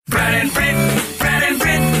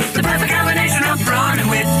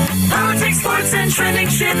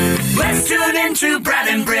shit. Let's tune into Brad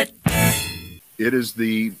and Brit. It is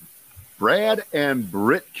the Brad and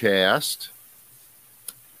Brit cast.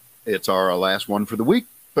 It's our last one for the week,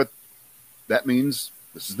 but that means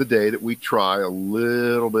this is the day that we try a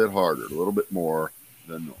little bit harder, a little bit more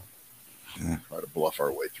than normal. Yeah. Try to bluff our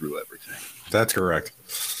way through everything. That's correct.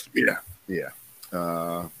 Yeah.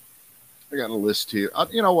 I got a list here.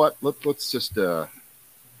 You know what? Let's just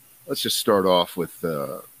start off with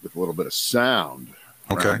a little bit of sound.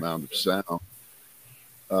 Okay. Amount of sound.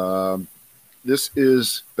 This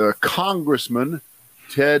is Congressman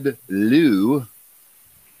Ted Lieu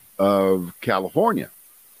of California,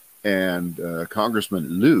 and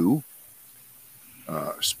Congressman Lieu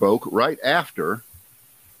spoke right after.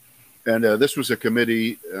 And this was a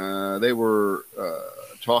committee. They were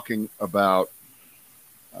talking about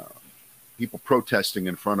people protesting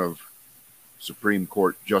in front of Supreme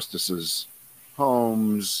Court justices'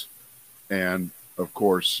 homes, and of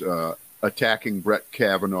course attacking Brett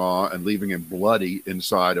Kavanaugh and leaving him bloody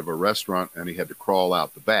inside of a restaurant, and he had to crawl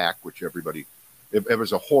out the back, which everybody, it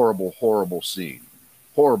was a horrible scene.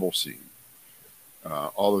 All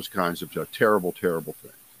those kinds of terrible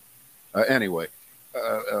things. Anyway,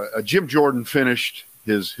 Jim Jordan finished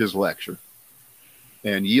his lecture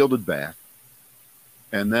and yielded back.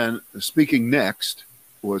 And then speaking next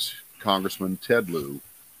was Congressman Ted Lieu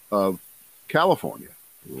of California.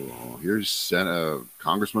 Oh, here's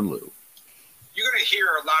Congressman Lieu. You're going to hear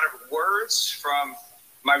a lot of words from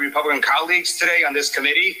my Republican colleagues today on this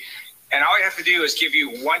committee, and all I have to do is give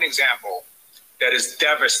you one example that is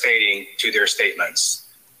devastating to their statements,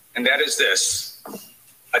 and that is this.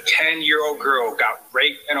 A 10-year-old girl got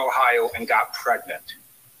raped in Ohio and got pregnant.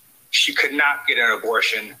 She could not get an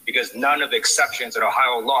abortion because none of the exceptions in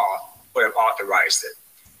Ohio law would have authorized it.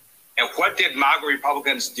 And what did MAGA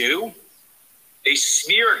Republicans do? They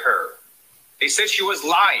smeared her. They said she was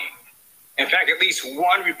lying. In fact, at least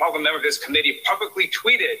one Republican member of this committee publicly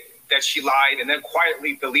tweeted that she lied and then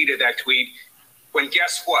quietly deleted that tweet when,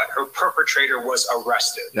 guess what? Her perpetrator was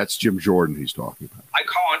arrested. That's Jim Jordan he's talking about. I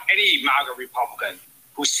call on any MAGA Republican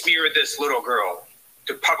who smeared this little girl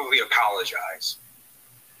to publicly apologize.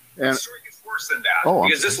 And the story gets worse than that,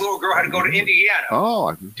 because this little girl had to go to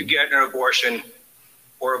Indiana to get an abortion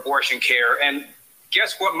or abortion care. And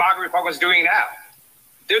guess what MAGA Republicans are doing now?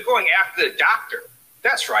 They're going after the doctor.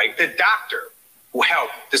 That's right, the doctor who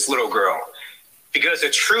helped this little girl. Because the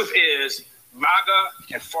truth is, MAGA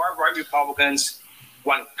and far-right Republicans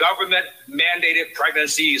want government-mandated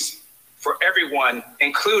pregnancies for everyone,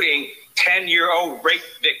 including 10-year-old rape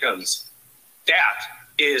victims. That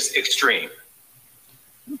is extreme.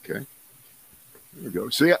 Okay. There we go.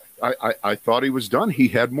 See, I thought he was done. He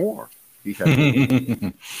had more.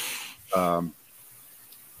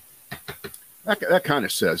 That kind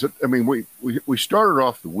of says it. I mean, we started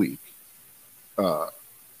off the week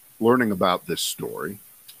learning about this story,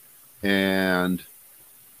 and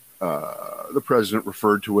the president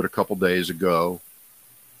referred to it a couple days ago,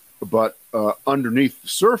 but underneath the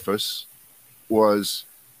surface was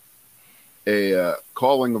a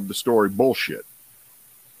calling of the story bullshit.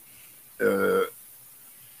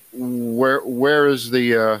 Where's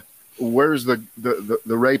the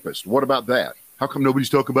rapist? What about that? How come nobody's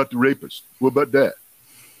talking about the rapist? What about that?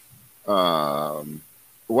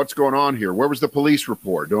 What's going on here? Where was the police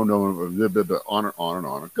report? Don't know. On and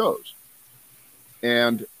on it goes.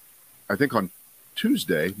 And I think on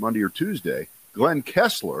Monday or Tuesday, Glenn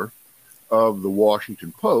Kessler of the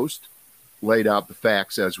Washington Post laid out the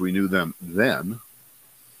facts as we knew them then.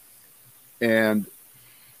 And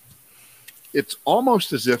it's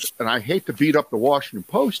almost as if, and I hate to beat up the Washington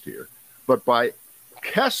Post here, but by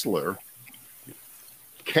Kessler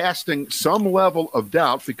casting some level of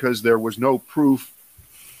doubt because there was no proof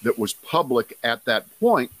that was public at that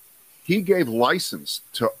point, he gave license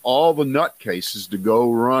to all the nutcases to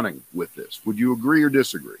go running with this. Would you agree or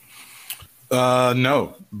disagree?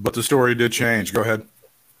 No, but the story did change. Go ahead.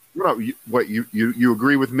 No, you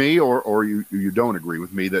agree with me, or you don't agree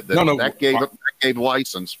with me that gave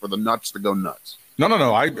license for the nuts to go nuts? No.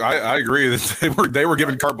 I agree that they were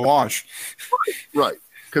given carte blanche. Right.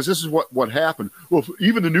 Because this is what happened. Well,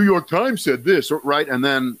 even the New York Times said this, right? And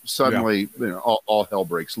then suddenly, all hell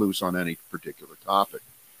breaks loose on any particular topic.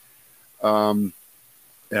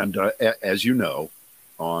 As you know,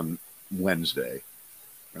 on Wednesday,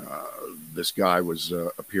 this guy was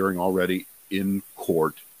appearing already in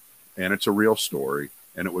court, and it's a real story,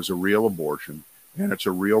 and it was a real abortion, and it's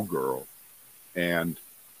a real girl, and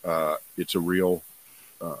it's a real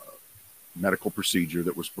medical procedure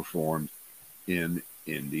that was performed in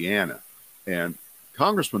Indiana. And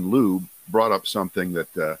Congressman Lieu brought up something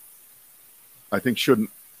that I think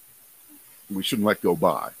we shouldn't let go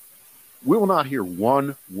by. We will not hear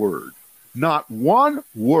one word, not one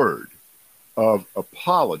word of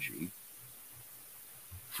apology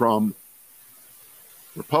from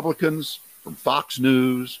Republicans, from Fox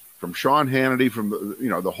News, from Sean Hannity, from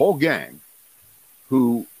the whole gang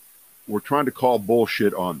who were trying to call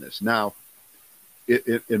bullshit on this. Now,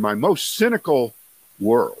 in my most cynical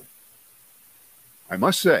world, I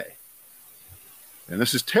must say, and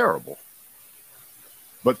this is terrible,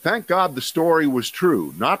 but thank God the story was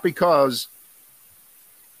true, not because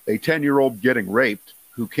a 10-year-old getting raped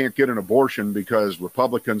who can't get an abortion because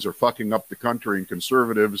Republicans are fucking up the country and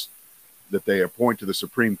conservatives that they appoint to the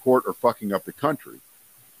Supreme Court are fucking up the country.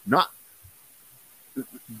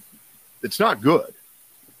 It's not good,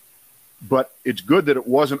 but it's good that it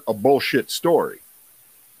wasn't a bullshit story.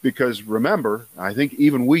 Because remember, I think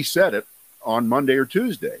even we said it on Monday or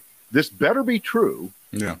Tuesday, this better be true.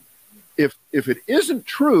 Yeah. If it isn't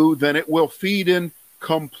true, then it will feed in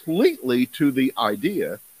completely to the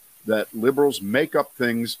idea that liberals make up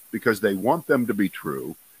things because they want them to be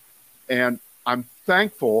true. And I'm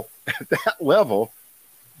thankful at that level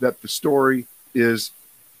that the story is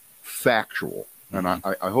factual. And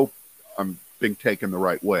I hope I'm being taken the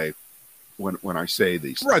right way when I say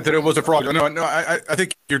these right, things. that it was a fraud. No, I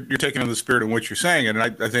think you're taking in the spirit in which you're saying it. And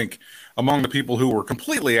I think among the people who were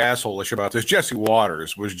completely asshole-ish about this, Jesse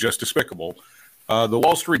Waters was just despicable. The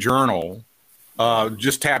Wall Street Journal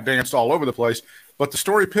just tap danced all over the place. But the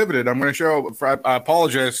story pivoted. I'm going to show, I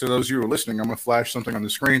apologize to those of you who are listening. I'm going to flash something on the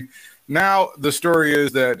screen. Now the story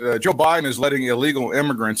is that Joe Biden is letting illegal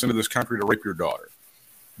immigrants into this country to rape your daughter.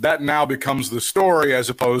 That now becomes the story as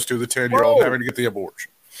opposed to the 10-year-old having to get the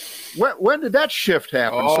abortion. When did that shift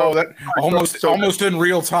happen? Oh, that almost in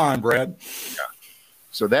real time, Brad. Yeah.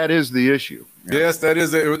 So that is the issue. Yeah. Yes, that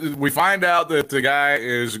is it. We find out that the guy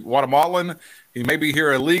is Guatemalan. He may be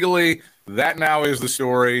here illegally. That now is the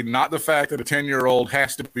story, not the fact that a 10-year-old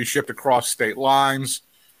has to be shipped across state lines.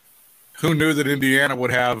 Who knew that Indiana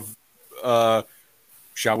would have,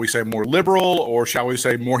 shall we say, more liberal, or shall we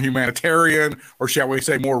say more humanitarian, or shall we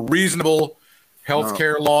say more reasonable health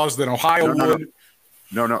care laws than Ohio would?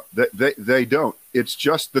 No, they don't. It's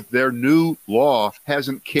just that their new law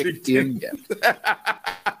hasn't kicked in yet.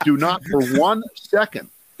 Do not for 1 second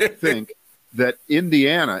think that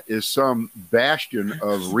Indiana is some bastion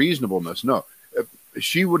of reasonableness. No,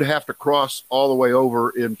 she would have to cross all the way over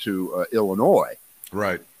into Illinois.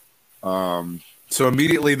 Right. So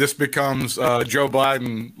immediately this becomes Joe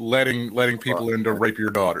Biden letting people in to rape your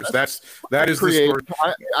daughters. That is the story.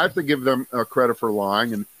 I have to give them credit for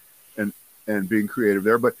lying and being creative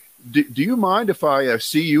there. But do you mind if I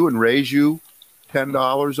see you and raise you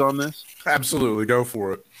 $10 on this? Absolutely. Go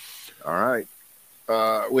for it. All right.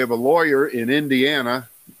 We have a lawyer in Indiana.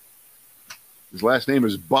 His last name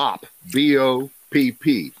is Bopp,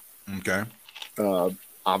 B-O-P-P. Okay.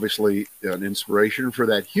 Obviously an inspiration for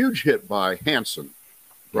that huge hit by Hanson,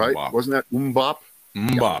 right? Mbop. Wasn't that Mbop?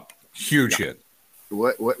 Mbop. Huge hit.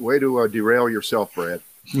 Way to derail yourself, Brad.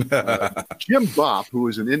 Jim Bopp, who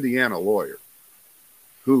is an Indiana lawyer,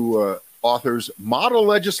 who authors model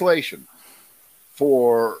legislation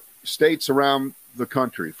for states around the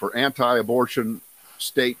country for anti-abortion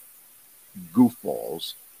state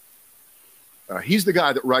goofballs. He's the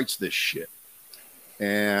guy that writes this shit.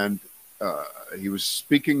 And he was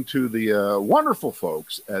speaking to the wonderful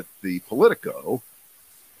folks at the Politico,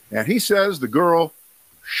 and he says the girl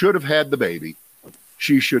should have had the baby.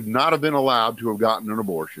 She should not have been allowed to have gotten an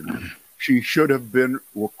abortion. She should have been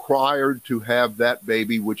required to have that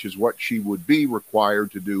baby, which is what she would be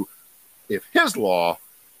required to do if his law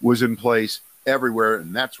was in place everywhere,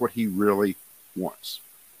 and that's what he really wants.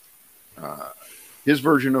 His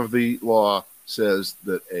version of the law says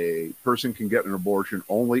that a person can get an abortion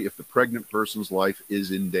only if the pregnant person's life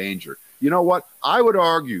is in danger. You know what? I would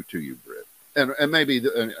argue to you, Britt, and maybe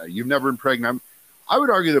you've never been pregnant. I would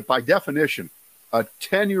argue that by definition, a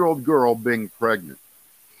 10-year-old girl being pregnant,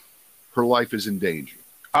 her life is in danger.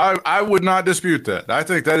 I would not dispute that. I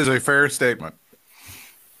think that is a fair statement.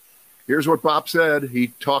 Here's what Bopp said. He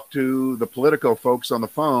talked to the Politico folks on the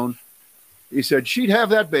phone. He said she'd have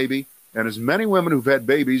that baby, and as many women who've had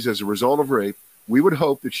babies as a result of rape, we would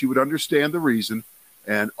hope that she would understand the reason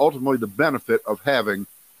and ultimately the benefit of having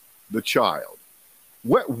the child.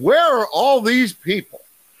 Where are all these people?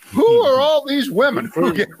 Who are all these women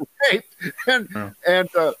who get raped and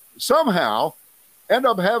somehow end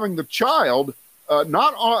up having the child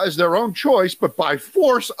not as their own choice, but by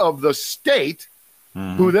force of the state,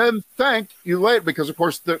 who then thank you later, because of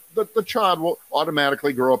course the child will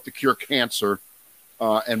automatically grow up to cure cancer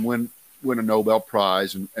and win win a Nobel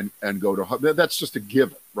Prize and go to, that's just a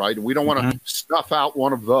given, right? We don't want to snuff out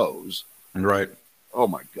one of those. Right. Oh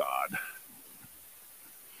my God.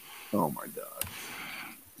 Oh my God.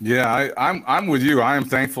 Yeah, I'm with you. I am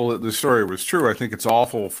thankful that the story was true. I think it's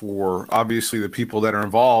awful for obviously the people that are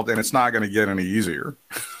involved, and it's not going to get any easier.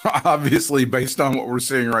 Obviously, based on what we're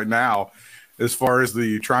seeing right now, as far as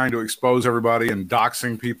the trying to expose everybody and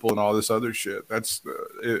doxing people and all this other shit, it's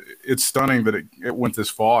stunning that it went this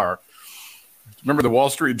far. Remember, the Wall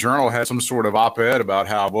Street Journal had some sort of op-ed about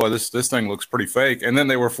how, boy, this thing looks pretty fake, and then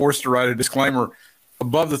they were forced to write a disclaimer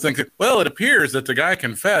above the thing that, well, it appears that the guy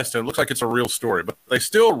confessed and it looks like it's a real story, but they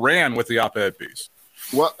still ran with the op-ed piece.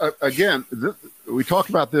 Well, again, we talked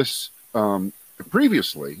about this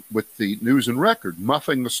previously with the News and Record,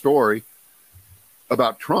 muffing the story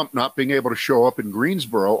about Trump not being able to show up in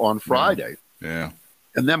Greensboro on Friday. Yeah.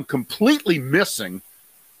 And them completely missing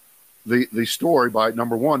the story by,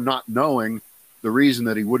 number one, not knowing the reason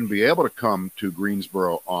that he wouldn't be able to come to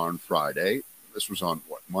Greensboro on Friday. This was on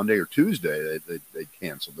Monday or Tuesday. They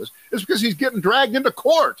canceled this. It's because he's getting dragged into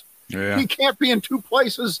court. Yeah. He can't be in two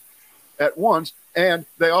places at once. And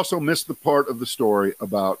they also missed the part of the story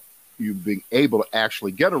about you being able to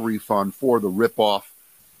actually get a refund for the ripoff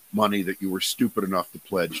money that you were stupid enough to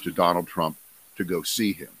pledge to Donald Trump to go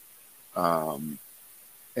see him.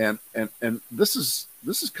 And this is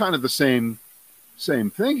kind of the same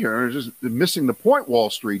thing here. It's just missing the point, Wall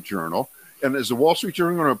Street Journal. And is the Wall Street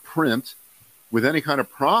Journal going to print with any kind of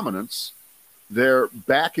prominence? They're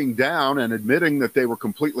backing down and admitting that they were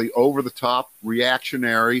completely over the top,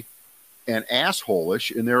 reactionary, and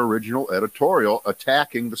asshole-ish in their original editorial,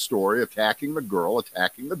 attacking the story, attacking the girl,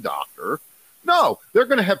 attacking the doctor. No, they're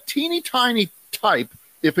going to have teeny tiny type,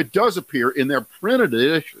 if it does appear, in their printed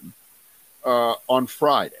edition on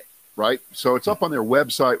Friday, right? So it's up on their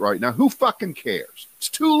website right now. Who fucking cares? It's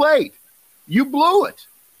too late. You blew it.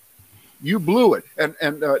 You blew it.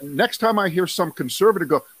 And next time I hear some conservative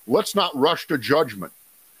go, let's not rush to judgment.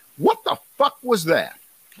 What the fuck was that?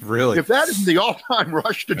 Really? If that isn't the all-time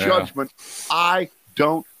rush to judgment, I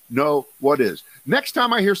don't know what is. Next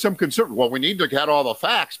time I hear some conservative, well, we need to get all the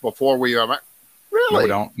facts before we... really? No, we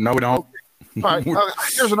don't. No, we don't. Okay. All right,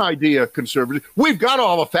 here's an idea, conservative. We've got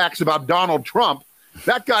all the facts about Donald Trump.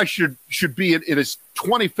 That guy should be in his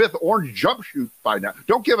 25th orange jumpsuit by now.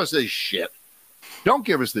 Don't give us this shit. Don't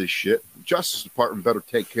give us this shit. Justice Department better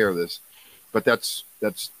take care of this. But that's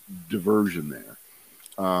diversion there.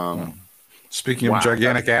 Speaking of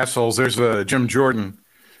gigantic assholes, there's Jim Jordan.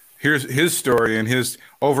 Here's his story. And his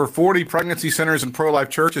over 40 pregnancy centers and pro-life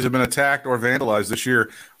churches have been attacked or vandalized this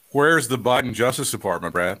year. Where's the Biden Justice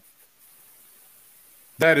Department, Brad?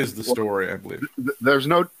 That is the story, I believe. There's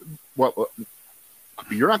no... Well,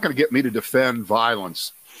 you're not going to get me to defend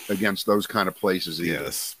violence against those kind of places either.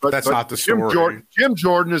 Yes, but that's not the story. Jim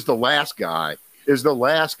Jordan is the last guy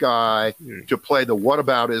to play the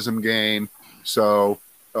whataboutism game. So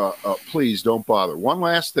please don't bother. One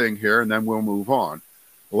last thing here, and then we'll move on.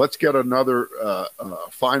 Let's get another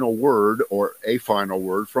final word or a final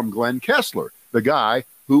word from Glenn Kessler, the guy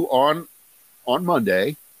who on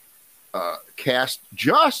Monday cast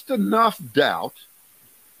just enough doubt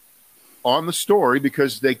on the story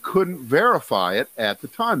because they couldn't verify it at the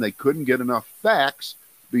time. They couldn't get enough facts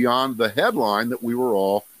beyond the headline that we were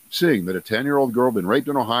all seeing, that a 10-year-old girl had been raped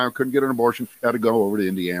in Ohio, couldn't get an abortion, had to go over to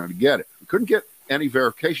Indiana to get it. We couldn't get any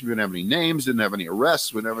verification. We didn't have any names, didn't have any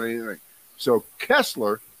arrests, we didn't have anything. So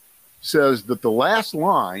Kessler says that the last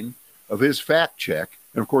line of his fact check,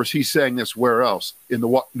 and of course he's saying this where else? In the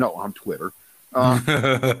what? No, on Twitter.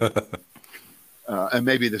 And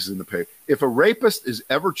maybe this is in the paper. If a rapist is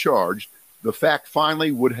ever charged, the fact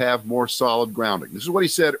finally would have more solid grounding. This is what he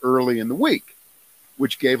said early in the week,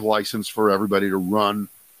 which gave license for everybody to run,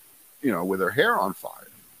 with their hair on fire.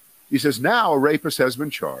 He says, now a rapist has been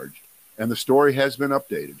charged and the story has been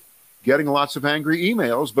updated, getting lots of angry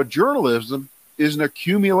emails, but journalism is an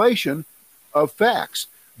accumulation of facts.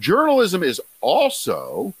 Journalism is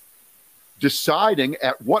also deciding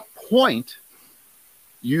at what point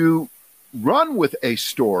you run with a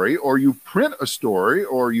story, or you print a story,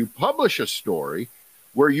 or you publish a story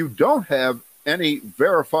where you don't have any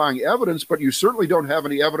verifying evidence, but you certainly don't have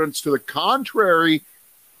any evidence to the contrary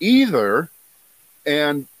either.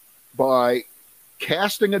 And by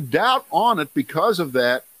casting a doubt on it because of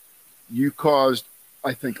that, you caused,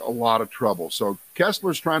 I think, a lot of trouble. So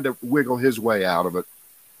Kessler's trying to wiggle his way out of it.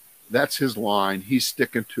 That's his line. He's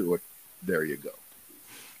sticking to it. There you go.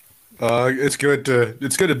 It's good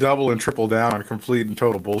to double and triple down on complete and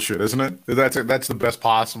total bullshit, isn't it? That's the best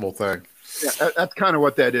possible thing. Yeah, that's kind of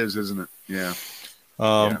what that is, isn't it? Yeah.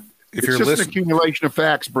 If It's you're just an accumulation of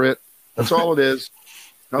facts, Britt. That's all it is.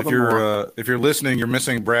 If you're listening, you're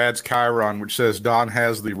missing Brad's Chiron, which says Don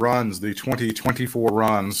has the runs, the 2024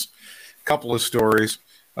 runs. Couple of stories.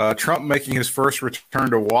 Trump making his first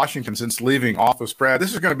return to Washington since leaving office. Brad,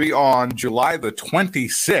 this is going to be on July the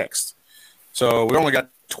 26th. So we only got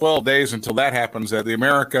 12 days until that happens at the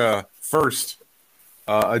America First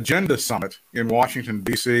Agenda Summit in Washington,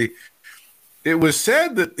 D.C. It was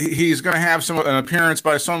said that he's going to have an appearance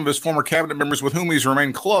by some of his former cabinet members with whom he's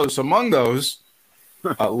remained close. Among those,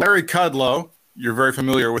 Larry Kudlow, you're very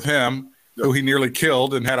familiar with him, who he nearly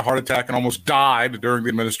killed and had a heart attack and almost died during the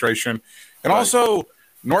administration. And also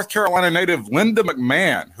North Carolina native Linda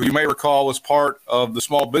McMahon, who you may recall was part of the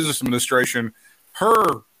Small Business Administration.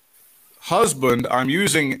 Her husband, I'm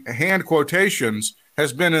using hand quotations,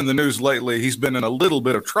 has been in the news lately. He's been in a little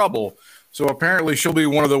bit of trouble. So apparently she'll be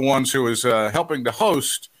one of the ones who is helping to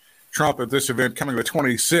host Trump at this event coming the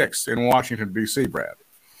 26th in Washington, D.C., Brad.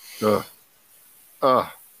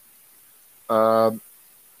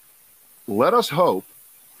 Let us hope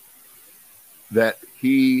that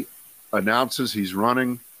he announces he's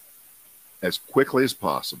running as quickly as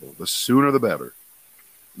possible. The sooner the better.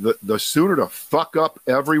 The sooner to fuck up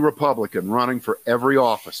every Republican running for every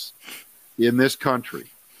office in this country,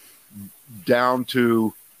 down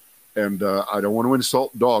to, and I don't want to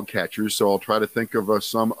insult dog catchers, so I'll try to think of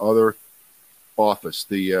some other office.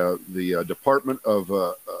 The Department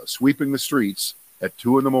of Sweeping the Streets at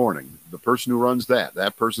 2 a.m. The person who runs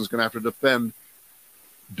that person's going to have to defend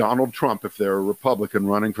Donald Trump if they're a Republican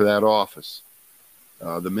running for that office.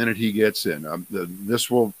 The minute he gets in, this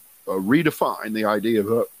will redefine the idea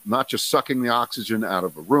of not just sucking the oxygen out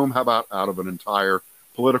of a room, how about out of an entire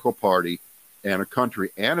political party and a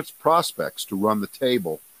country and its prospects to run the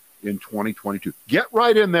table in 2022. Get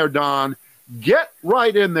right in there, Don. Get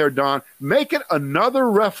right in there, Don. Make it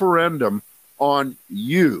another referendum on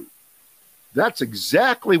you. That's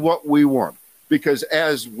exactly what we want. Because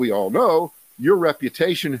as we all know, your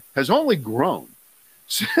reputation has only grown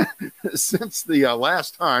since the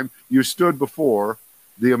last time you stood before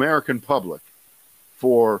the American public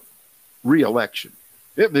for re-election.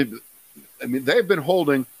 They've been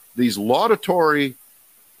holding these laudatory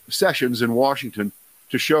sessions in Washington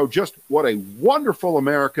to show just what a wonderful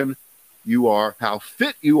American you are, how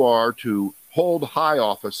fit you are to hold high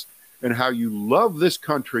office, and how you love this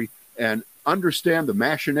country and understand the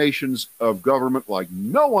machinations of government like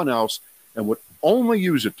no one else and would only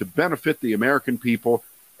use it to benefit the American people.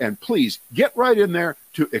 And please get right in there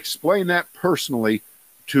to explain that personally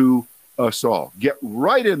to us all. Get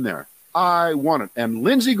right in there. I want it. And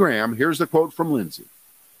Lindsey Graham, here's the quote from Lindsey.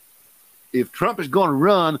 If Trump is going to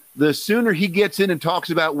run, the sooner he gets in and talks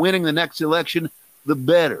about winning the next election, the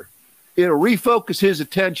better. It'll refocus his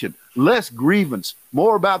attention. Less grievance,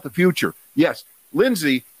 more about the future. Yes,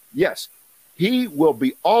 Lindsey, yes, he will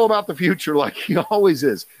be all about the future like he always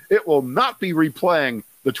is. It will not be replaying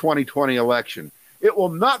the 2020 election. It will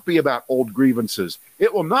not be about old grievances.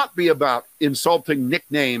 It will not be about insulting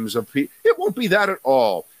nicknames of people. It won't be that at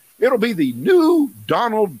all. It'll be the new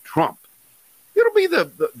Donald Trump. It'll be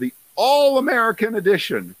the all-American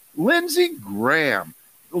edition. Lindsey Graham.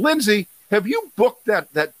 Lindsey, have you booked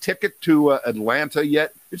that ticket to Atlanta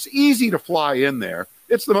yet? It's easy to fly in there.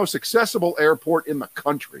 It's the most accessible airport in the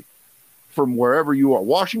country from wherever you are.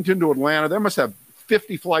 Washington to Atlanta, they must have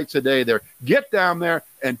 50 flights a day there. Get down there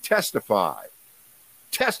and testify.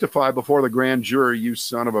 Testify before the grand jury, you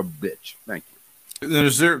son of a bitch. Thank you.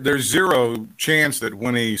 There's zero chance that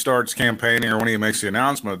when he starts campaigning or when he makes the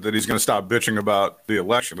announcement that he's going to stop bitching about the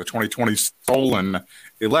election, the 2020 stolen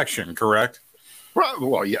election, correct?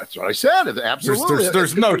 Well, yeah, that's what I said. Absolutely.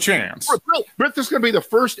 There's no chance. But this is going to be the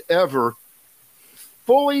first ever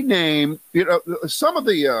fully named, some of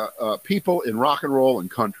the people in rock and roll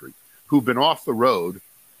and country who've been off the road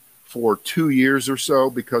for 2 years or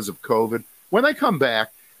so because of COVID, when they come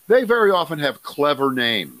back, they very often have clever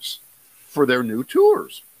names for their new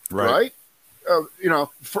tours, right?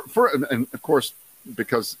 And of course,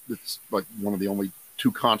 because it's like one of the only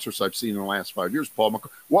 2 concerts I've seen in the last 5 years, Paul McCartney.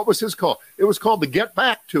 What was his call? It was called the Get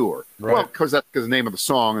Back Tour. Right. Well, because that's the name of the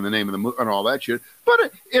song and the name of the movie and all that shit.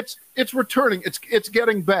 But it's returning. It's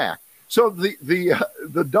getting back. So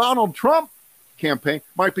the Donald Trump campaign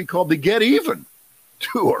might be called the Get Even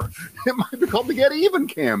Tour. It might be called the Get Even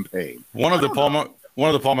campaign. One of the Paul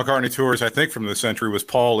McCartney tours, I think, from this century was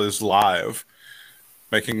Paul is Live,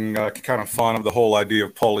 making kind of fun of the whole idea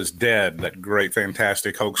of Paul is dead, that great,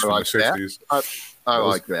 fantastic hoax from the 60s. I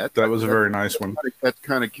like that. That was a very nice one. That's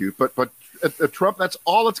kind of cute. But Trump, that's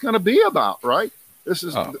all it's going to be about, right? This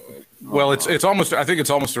is well, it's almost. I think it's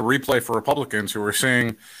almost a replay for Republicans who are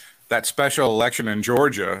seeing that special election in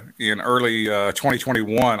Georgia in early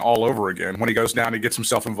 2021 all over again. When he goes down, he gets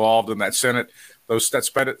himself involved in that Senate,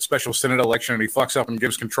 that special Senate election, and he fucks up and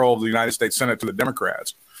gives control of the United States Senate to the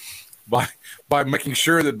Democrats by making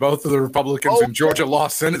sure that both of the Republicans in Georgia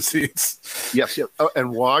lost Senate seats. Yes, yes.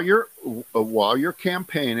 And while you're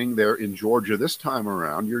campaigning there in Georgia this time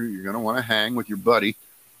around, you're going to want to hang with your buddy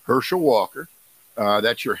Herschel Walker.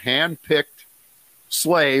 That's your hand-picked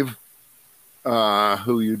slave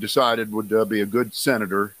who you decided would be a good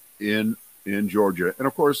senator in Georgia. And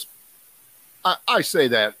of course, I say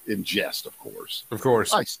that in jest. Of course,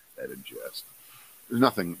 I say that in jest. There's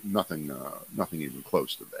nothing even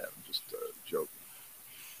close to that. I'm just joking.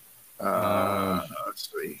 Let's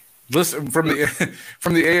see. Listen, from the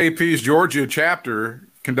AAP's Georgia chapter,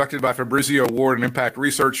 conducted by Fabrizio Ward and Impact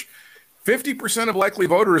Research, 50% of likely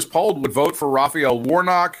voters polled would vote for Raphael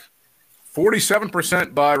Warnock,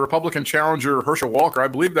 47% by Republican challenger Herschel Walker. I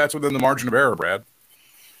believe that's within the margin of error, Brad.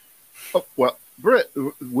 Oh, well, Britt,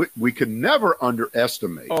 we can never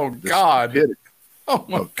underestimate. Oh, God. Oh,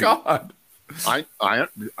 my God. I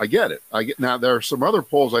get it. Now there are some other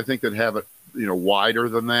polls I think that have it, wider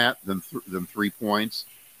than that, than 3 points.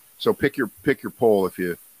 So pick your poll if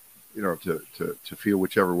you to feel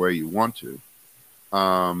whichever way you want to.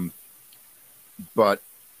 But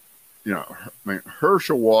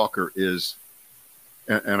Herschel Walker is,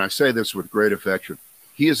 and I say this with great affection,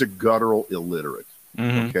 he is a guttural illiterate.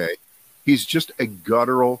 Mm-hmm. Okay, he's just a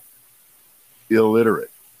guttural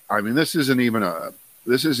illiterate. I mean, this isn't even a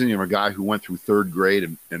guy who went through third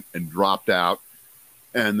grade and dropped out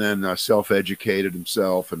and then self-educated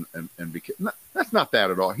himself and became. No, that's not that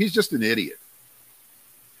at all. He's just an idiot.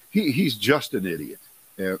 He's just an idiot,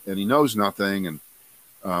 and he knows nothing. And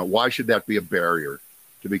why should that be a barrier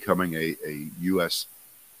to becoming a U.S.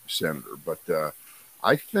 senator? But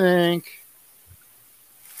I think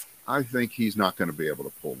he's not going to be able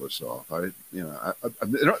to pull this off.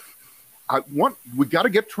 We got to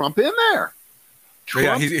get Trump in there.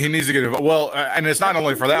 Yeah, he needs to get involved. Well, and it's not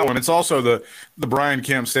only for that one; it's also the Brian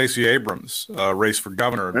Kemp, Stacey Abrams race for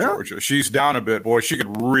governor of Georgia. She's down a bit, boy. She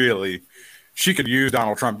could use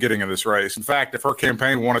Donald Trump getting in this race. In fact, if her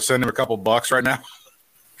campaign want to send him a couple bucks right now,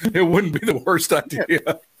 it wouldn't be the worst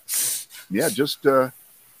idea. Yeah, just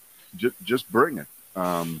bring it.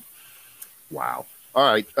 Wow. All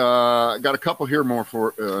right, I got a couple here more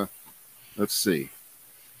for. Let's see.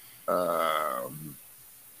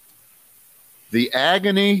 The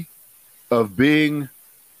agony of being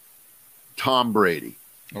Tom Brady.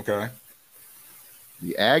 Okay.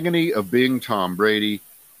 The agony of being Tom Brady,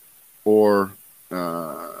 or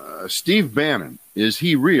Steve Bannon. Is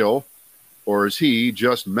he real, or is he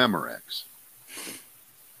just Memorex?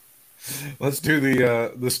 Let's do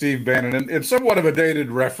the Steve Bannon, and somewhat of a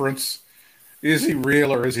dated reference. Is he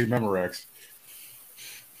real, or is he Memorex?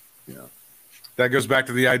 Yeah. That goes back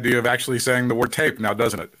to the idea of actually saying the word tape now,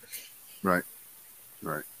 doesn't it? Right.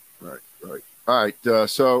 All right.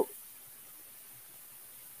 So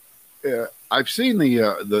I've seen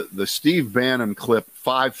the Steve Bannon clip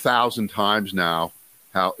 5,000 times now.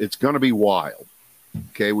 How it's going to be wild.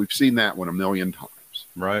 Okay, we've seen that one a million times.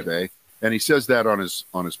 Right. Okay, and he says that on his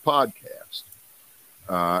podcast,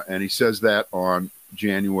 and he says that on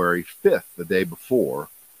January 5th, the day before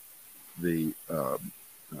the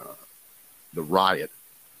riot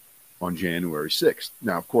on January 6th.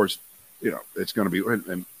 Now, of course, it's going to be,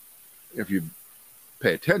 and if you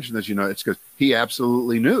pay attention to this, it's because he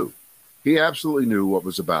absolutely knew. He absolutely knew what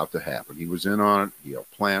was about to happen. He was in on it. He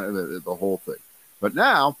planned the whole thing. But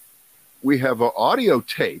now we have an audio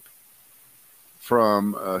tape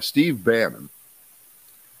from Steve Bannon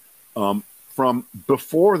from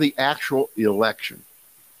before the actual election,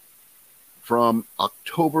 from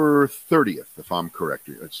October 30th, if I'm correct.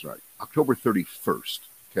 That's right. October 31st.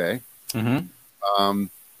 Okay. Mm-hmm.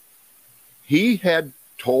 He had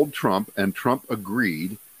told Trump, and Trump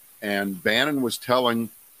agreed, and Bannon was telling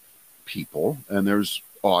people, and there's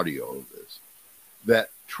audio of this, that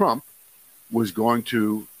Trump was going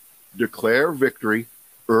to declare victory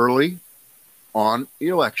early on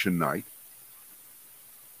election night.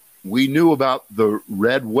 We knew about the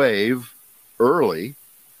red wave early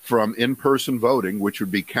from in-person voting, which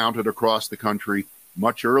would be counted across the country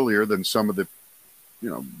much earlier than some of the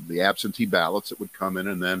absentee ballots that would come in,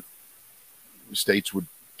 and then states would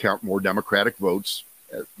count more Democratic votes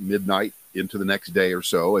at midnight into the next day or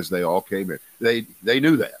so as they all came in. They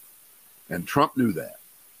knew that, and Trump knew that,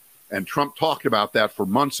 and Trump talked about that for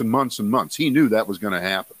months and months and months. He knew that was going to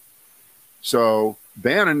happen. So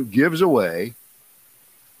Bannon gives away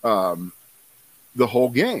the whole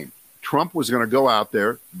game. Trump was going to go out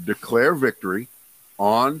there, declare victory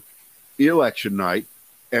on election night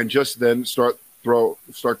and just then start to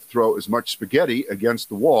throw as much spaghetti against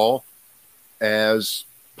the wall as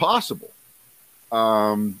possible.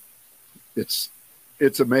 It's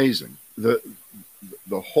amazing. The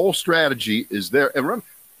whole strategy is there. And remember,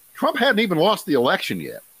 Trump hadn't even lost the election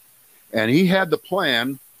yet, and he had the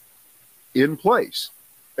plan in place.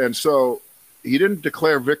 And so he didn't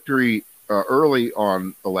declare victory early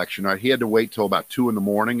on election night. He had to wait till about 2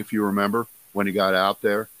 a.m, if you remember, when he got out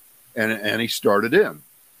there, and he started in.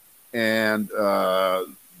 And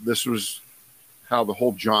this was how the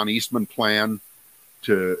whole John Eastman plan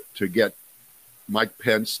to get Mike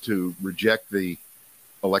Pence to reject the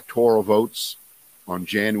electoral votes on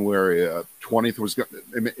January 20th was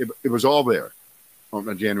it was all there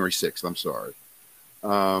on January 6th. I'm sorry.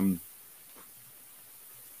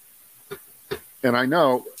 And I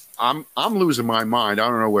know I'm losing my mind. I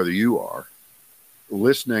don't know whether you are,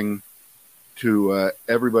 listening to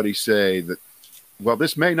everybody say that, well,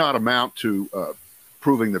 this may not amount to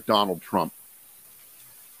proving that Donald Trump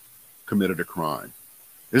committed a crime.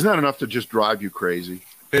 Isn't that enough to just drive you crazy?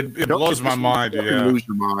 It blows my mind. Yeah, lose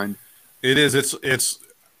your mind. It is. It's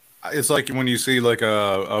like when you see like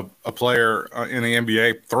a player in the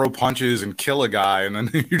NBA throw punches and kill a guy, and then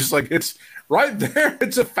you're just like, it's right there.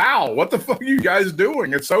 It's a foul. What the fuck are you guys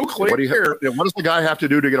doing? It's so clear. What does the guy have to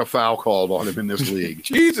do to get a foul called on him in this league?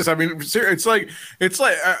 Jesus, I mean, it's like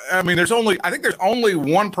I mean, I think there's only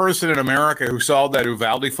one person in America who saw that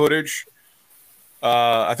Uvalde footage.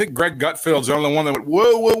 I think Greg Gutfeld's the only one that went,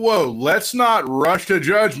 whoa, let's not rush to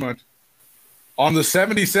judgment on the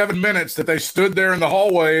 77 minutes that they stood there in the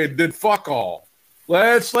hallway and did fuck all.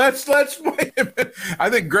 Let's wait a minute.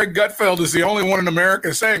 I think Greg Gutfeld is the only one in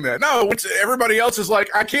America saying that. No, everybody else is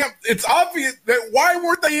like, I can't. It's obvious that why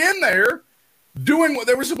weren't they in there doing what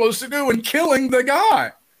they were supposed to do and killing the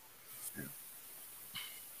guy?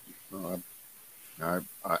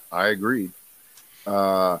 I agree.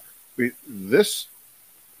 This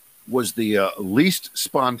was the least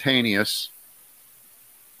spontaneous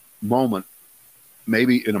moment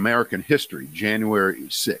maybe in American history, January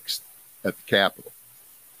 6th at the Capitol.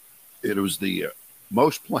 It was the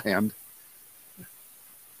most planned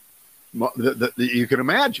that you can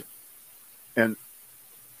imagine. And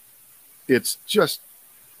it's just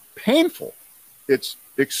painful. It's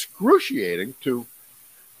excruciating to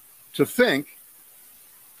think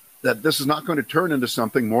that this is not going to turn into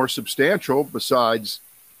something more substantial besides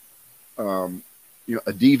a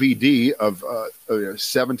DVD of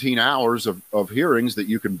 17 hours of hearings that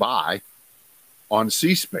you can buy on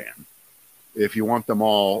C-SPAN if you want them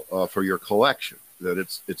all for your collection. That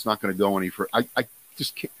it's not going to go any further. I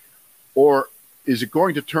just can't. Or is it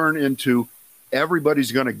going to turn into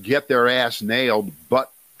everybody's going to get their ass nailed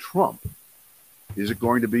but Trump? Is it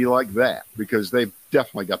going to be like that? Because they've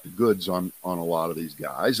definitely got the goods on a lot of these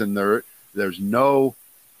guys, and there's no.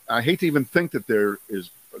 I hate to even think that there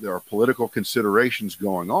are political considerations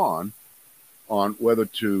going on whether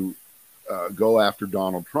to go after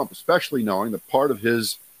Donald Trump, especially knowing that part of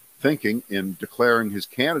his thinking in declaring his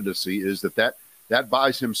candidacy is that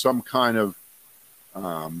buys him some kind of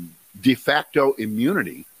de facto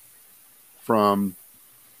immunity from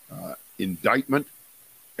indictment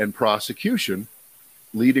and prosecution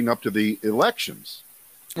leading up to the elections.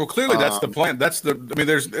 Well, clearly that's the plan. I mean,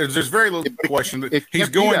 there's very little question that he's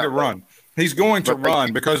going to run. He's going to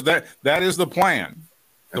run because that is the plan.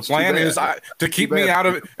 The plan is to keep me out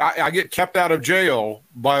of it. I get kept out of jail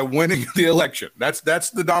by winning the election. That's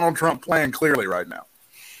the Donald Trump plan clearly right now.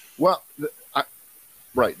 Well,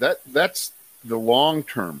 right. That's the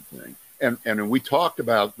long-term thing. And we talked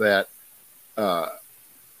about that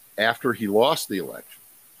after he lost the election.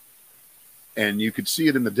 And you could see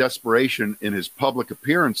it in the desperation in his public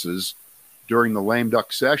appearances during the lame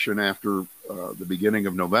duck session after the beginning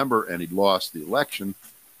of November, and he'd lost the election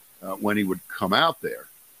when he would come out there.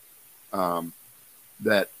 And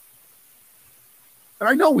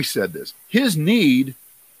I know we said this, his need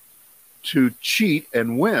to cheat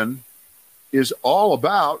and win is all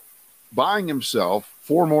about buying himself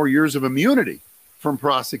 4 more years of immunity from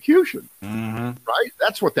prosecution, right?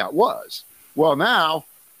 That's what that was. Well, now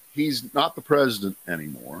he's not the president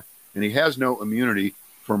anymore, and he has no immunity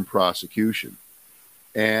from prosecution.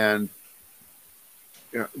 And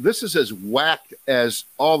this is as whacked as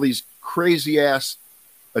all these crazy-ass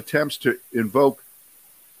attempts to invoke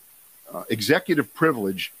executive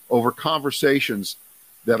privilege over conversations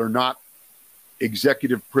that are not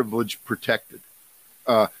executive privilege protected.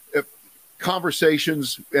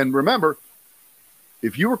 Conversations, and remember,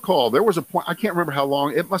 if you recall, there was a point, I can't remember how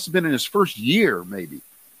long, it must have been in his first year maybe.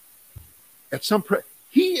 At some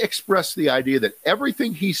he he expressed the idea that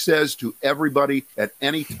everything he says to everybody at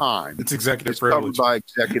any time It's executive is privilege. covered by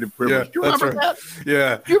executive privilege. Yeah, Do you remember right. that?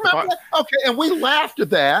 Yeah. Do you remember that? Okay, and we laughed at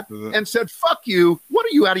that and said, fuck you. What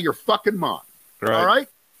are you out of your fucking mind? Right. All right?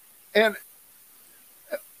 And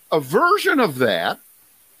a version of that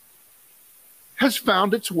has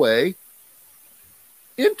found its way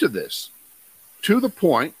into this, to the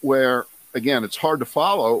point where, again, it's hard to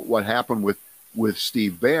follow what happened with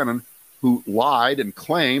Steve Bannon, who lied and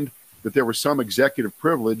claimed that there was some executive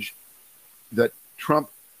privilege that Trump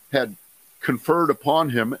had conferred upon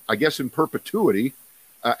him, I guess in perpetuity,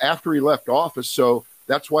 after he left office. So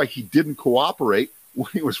that's why he didn't cooperate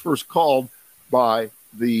when he was first called by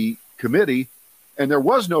the committee. And there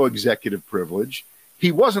was no executive privilege.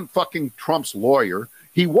 He wasn't fucking Trump's lawyer.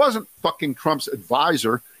 He wasn't fucking Trump's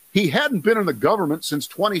advisor. He hadn't been in the government since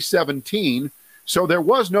 2017. So there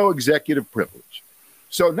was no executive privilege.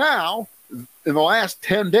 So now, in the last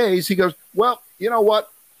 10 days, he goes, well, you know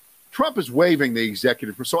what? Trump is waiving the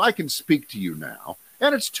executive, so I can speak to you now.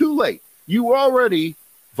 And it's too late. You already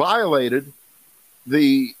violated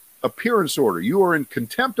the appearance order. You are in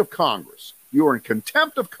contempt of Congress. You are in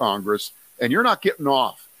contempt of Congress, and you're not getting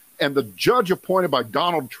off. And the judge appointed by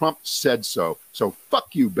Donald Trump said so. So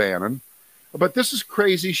fuck you, Bannon. But this is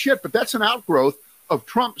crazy shit. But that's an outgrowth of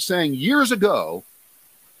Trump saying years ago,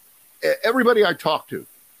 everybody I talk to,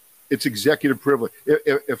 it's executive privilege.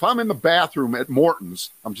 If I'm in the bathroom at Morton's,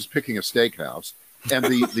 I'm just picking a steakhouse, and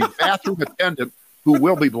the bathroom attendant, who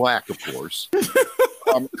will be black, of course,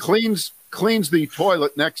 cleans the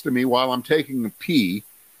toilet next to me while I'm taking a pee.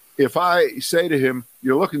 If I say to him,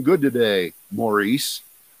 "You're looking good today, Maurice,"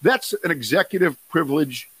 that's an executive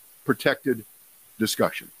privilege protected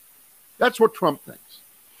discussion. That's what Trump thinks.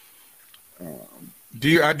 Do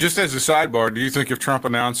you, just as a sidebar, do you think if Trump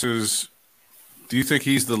announces, do you think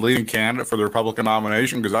he's the leading candidate for the Republican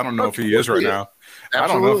nomination? Because I don't know if he is right now.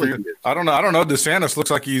 Absolutely. I don't know. I don't know. DeSantis looks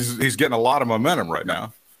like he's getting a lot of momentum right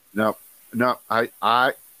now. No.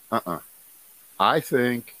 I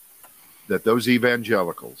think that those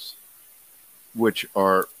evangelicals, which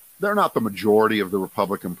they're not the majority of the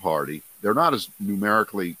Republican Party. They're not as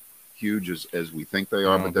numerically huge as we think they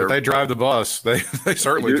are, but they drive the bus. They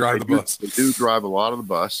certainly drive the bus. They do drive a lot of the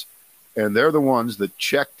bus, and they're the ones that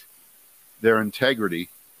checked their integrity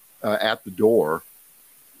at the door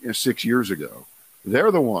 6 years ago. They're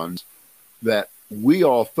the ones that we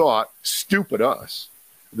all thought, stupid us,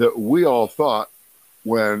 that we all thought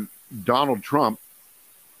when Donald Trump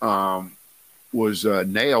was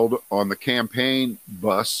nailed on the campaign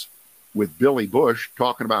bus with Billy Bush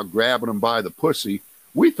talking about grabbing him by the pussy,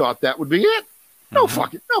 we thought that would be it. No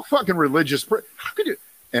fucking religious. How could you?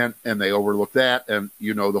 And they overlooked that, and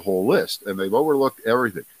you know the whole list, and they've overlooked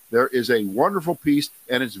everything. There is a wonderful piece,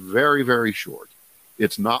 and it's very, very short.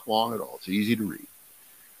 It's not long at all. It's easy to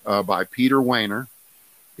read, by Peter Wehner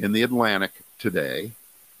in the Atlantic today.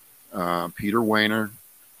 Peter Wehner,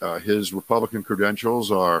 his Republican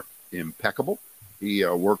credentials are impeccable. He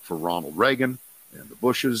worked for Ronald Reagan and the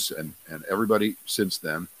Bushes and everybody since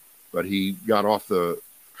then, but he got off the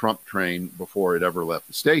Trump train before it ever left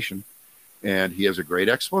the station, and he has a great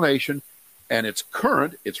explanation, and it's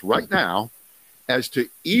current, it's right now, as to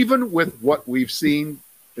even with what we've seen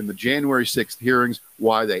in the January 6th hearings,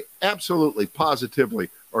 why they absolutely, positively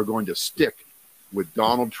are going to stick with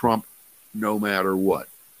Donald Trump no matter what.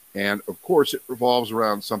 And, of course, it revolves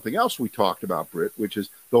around something else we talked about, Britt, which is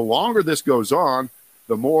the longer this goes on,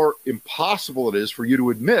 the more impossible it is for you to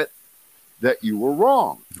admit that you were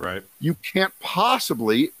wrong. Right. You can't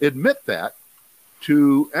possibly admit that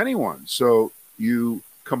to anyone. So you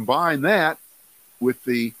combine that with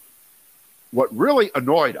what really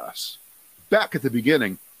annoyed us back at the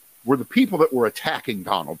beginning were the people that were attacking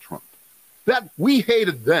Donald Trump. That we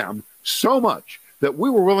hated them so much that we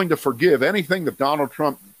were willing to forgive anything that Donald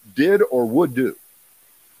Trump did or would do.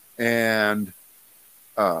 And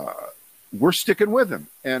we're sticking with him.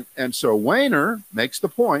 And so Wehner makes the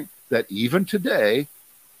point that even today,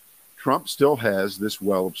 Trump still has this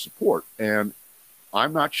well of support. And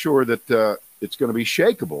I'm not sure that it's going to be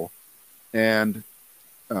shakeable. And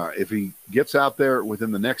if he gets out there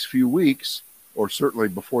within the next few weeks, or certainly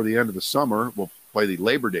before the end of the summer, we'll play the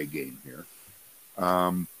Labor Day game here,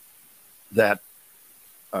 that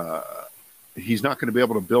he's not going to be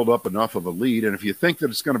able to build up enough of a lead. And if you think that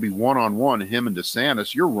it's going to be one-on-one, him and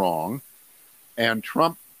DeSantis, you're wrong. And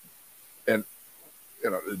Trump, and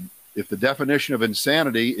if the definition of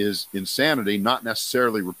insanity is insanity, not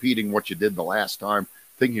necessarily repeating what you did the last time,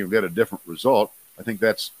 thinking you'll get a different result, I think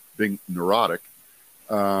that's being neurotic.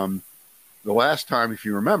 The last time, if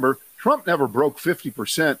you remember, Trump never broke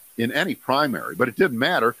 50% in any primary, but it didn't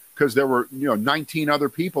matter because there were 19 other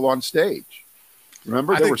people on stage.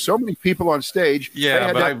 Remember, there were so many people on stage.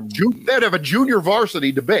 Yeah, they'd have a junior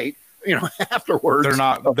varsity debate. Afterwards, they're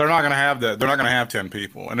not going to have that. They're not going to have 10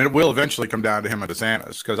 people, and it will eventually come down to him and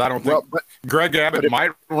DeSantis because I don't think Greg Abbott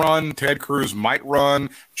might run, Ted Cruz might run,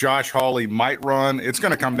 Josh Hawley might run. It's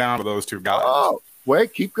going to come down to those two guys. Oh,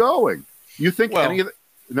 wait, keep going. You think any of the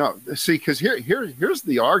no? See, because here's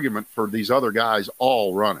the argument for these other guys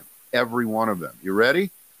all running, every one of them. You ready?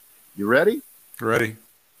 You ready? Ready.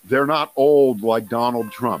 They're not old like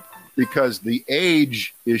Donald Trump because the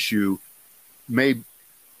age issue may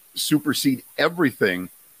supersede everything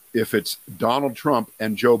if it's Donald Trump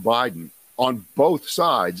and Joe Biden on both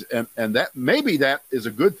sides. And that maybe that is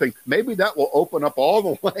a good thing. Maybe that will open up all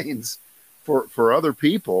the lanes for other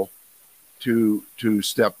people to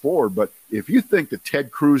step forward. But if you think that Ted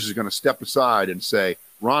Cruz is going to step aside and say,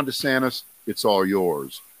 Ron DeSantis, it's all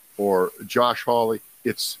yours, or Josh Hawley,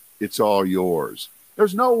 it's all yours.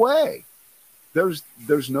 There's no way. There's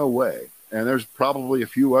no way. And there's probably a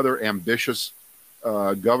few other ambitious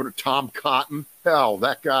Governor Tom Cotton. Hell,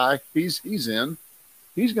 that guy, he's in.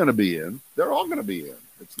 He's going to be in. They're all going to be in.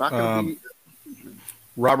 It's not going to be.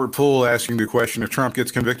 Robert Poole asking the question: if Trump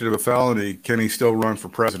gets convicted of a felony, can he still run for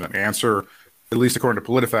president? Answer, at least according to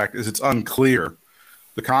PolitiFact, is it's unclear.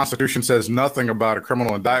 The Constitution says nothing about a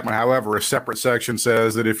criminal indictment. However, a separate section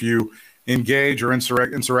says that if you engage or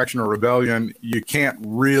insurrection or rebellion, you can't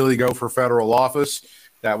really go for federal office.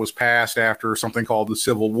 That was passed after something called the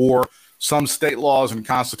Civil War. Some state laws and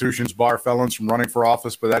constitutions bar felons from running for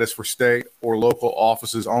office, but that is for state or local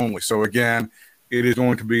offices only. So again, it is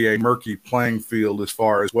going to be a murky playing field as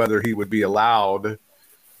far as whether he would be allowed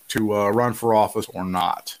to run for office or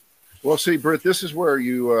not. Well, see, Britt, this is where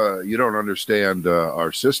you don't understand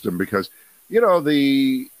our system because,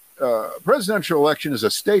 the presidential election is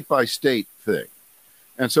a state-by-state thing.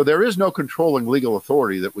 And so there is no controlling legal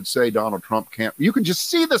authority that would say Donald Trump can't. You can just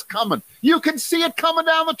see this coming. You can see it coming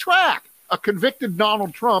down the track. A convicted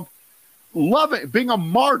Donald Trump being a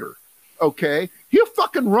martyr. Okay. He'll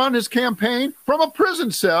fucking run his campaign from a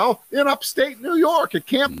prison cell in upstate New York at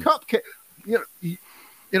Camp Cupcake.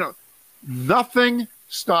 Nothing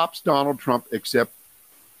stops Donald Trump except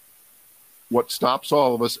what stops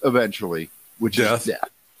all of us eventually, which is death.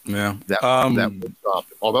 Yeah, that would stop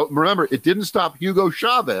it. Although remember, it didn't stop Hugo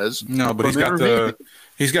Chavez. No, but he's got the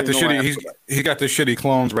shitty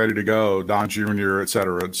clones ready to go, Don Jr., et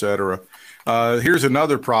cetera, et cetera. Here's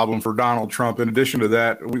another problem for Donald Trump. In addition to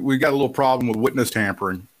that, we got a little problem with witness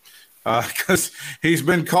tampering because he's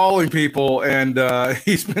been calling people and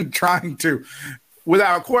he's been trying to,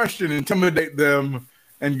 without question, intimidate them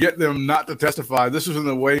and get them not to testify. This was in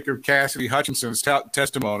the wake of Cassidy Hutchinson's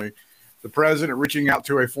testimony. The president reaching out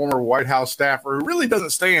to a former White House staffer who really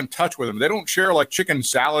doesn't stay in touch with him. They don't share like chicken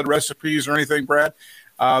salad recipes or anything, Brad.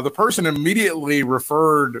 The person immediately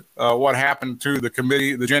referred what happened to the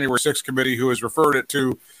committee, the January 6th committee, who has referred it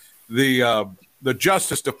to the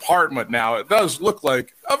Justice Department. Now, it does look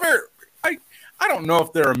like a very I don't know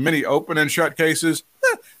if there are many open and shut cases.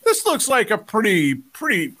 This looks like a pretty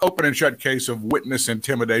open and shut case of witness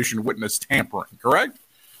intimidation, witness tampering, correct?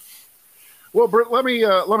 Well, Britt, let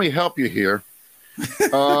me help you here,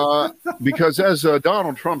 because as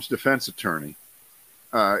Donald Trump's defense attorney,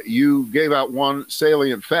 you gave out one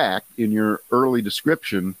salient fact in your early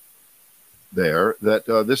description there that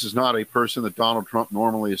this is not a person that Donald Trump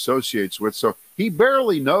normally associates with, so he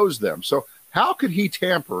barely knows them. So how could he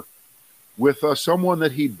tamper with someone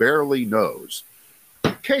that he barely knows?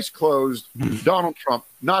 Case closed. Donald Trump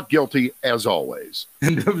not guilty as always.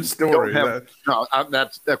 End of story.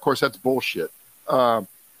 That's of course that's bullshit. Well,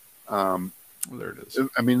 there it is.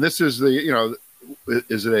 I mean, this is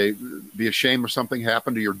is it be ashamed if something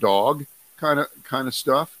happened to your dog kind of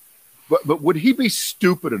stuff? But would he be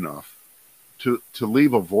stupid enough to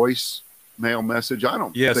leave a voicemail message? I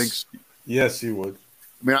don't think so. Yes, he would.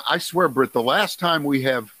 I mean, I swear, Britt, the last time we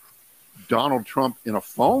have Donald Trump in a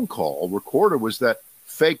phone call recorded was that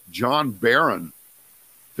fake John Barron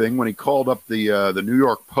thing when he called up the New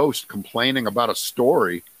York Post complaining about a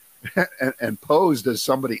story and posed as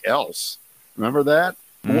somebody else. Remember that?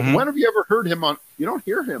 Mm-hmm. When have you ever heard him on? You don't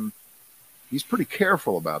hear him. He's pretty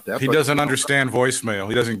careful about that. He doesn't understand voicemail.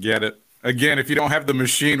 He doesn't get it. Again, if you don't have the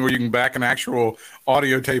machine where you can back an actual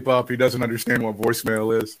audio tape up, he doesn't understand what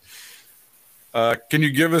voicemail is. Can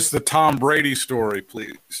you give us the Tom Brady story,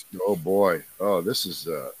 please? Oh boy! Oh, this is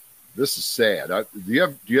sad. Do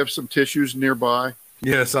you have some tissues nearby?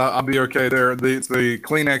 Yes, I'll be okay there. It's the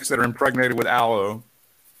Kleenex that are impregnated with aloe.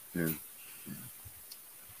 Yeah.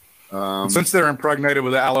 Since they're impregnated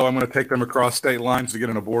with aloe, I'm going to take them across state lines to get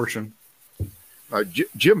an abortion.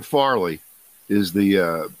 Jim Farley is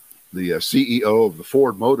the CEO of the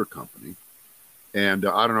Ford Motor Company. And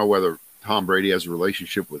I don't know whether Tom Brady has a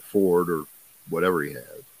relationship with Ford or whatever he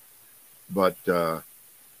has. But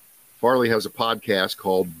Farley has a podcast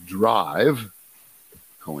called Drive,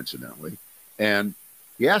 coincidentally. And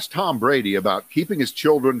he asked Tom Brady about keeping his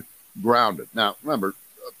children grounded. Now, remember,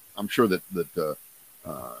 I'm sure that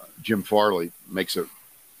Jim Farley makes a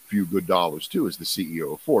few good dollars, too, as the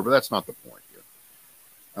CEO of Ford. But that's not the point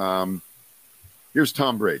here. Here's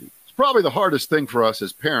Tom Brady. It's probably the hardest thing for us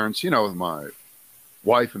as parents, with my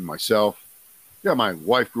wife and myself. Yeah, my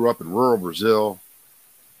wife grew up in rural Brazil.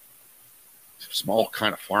 Small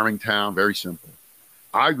kind of farming town, very simple.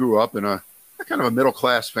 I grew up in a kind of a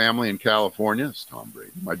middle-class family in California. It's Tom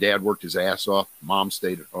Brady. My dad worked his ass off. Mom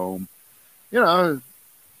stayed at home.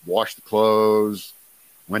 Washed the clothes,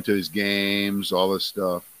 went to his games, all this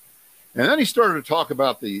stuff. And then he started to talk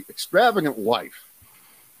about the extravagant life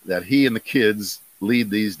that he and the kids lead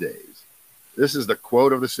these days. This is the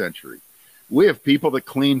quote of the century. We have people that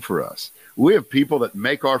clean for us. We have people that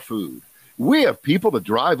make our food. We have people that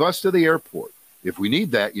drive us to the airport. If we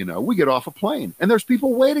need that, we get off a plane and there's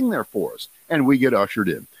people waiting there for us and we get ushered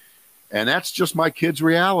in. And that's just my kids'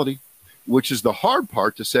 reality, which is the hard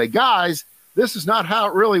part to say, guys, this is not how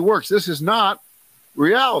it really works. This is not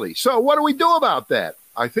reality. So what do we do about that?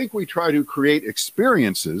 I think we try to create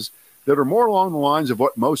experiences that are more along the lines of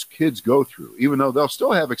what most kids go through, even though they'll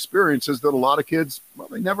still have experiences that a lot of kids,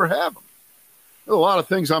 they never have them. There's a lot of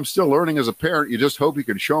things I'm still learning as a parent. You just hope you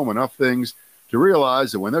can show them enough things to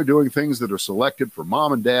realize that when they're doing things that are selected for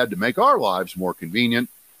mom and dad to make our lives more convenient,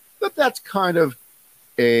 that's kind of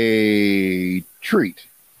a treat.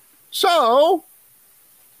 So,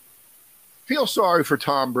 feel sorry for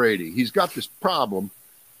Tom Brady. He's got this problem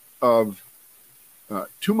of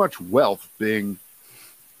too much wealth being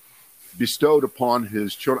bestowed upon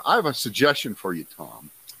his children. I have a suggestion for you, Tom.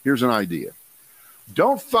 Here's an idea.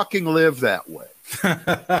 Don't fucking live that way.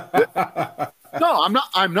 No,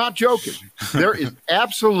 I'm not joking. There is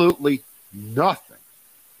absolutely nothing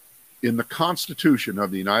in the Constitution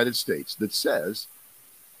of the United States that says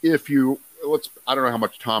I don't know how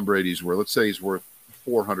much Tom Brady's worth. Let's say he's worth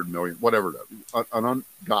 400 million, whatever, an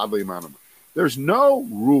ungodly amount of money. There's no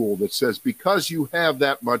rule that says because you have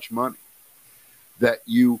that much money that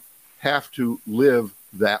you have to live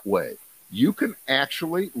that way. You can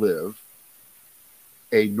actually live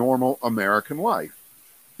a normal American life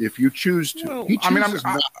if you choose to. Well, he chooses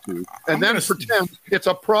not to, and then pretend it's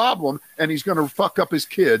a problem, and he's going to fuck up his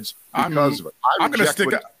kids because of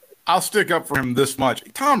it. I'll stick up for him this much.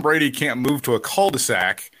 Tom Brady can't move to a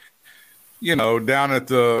cul-de-sac, down at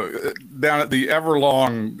the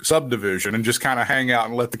Everlong subdivision and just kind of hang out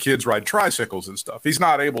and let the kids ride tricycles and stuff. He's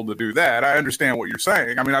not able to do that. I understand what you're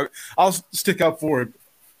saying. I mean, I'll stick up for him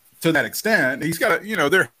to that extent. He's got to,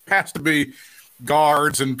 there has to be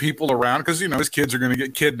guards and people around because his kids are going to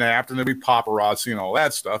get kidnapped and there'll be paparazzi and all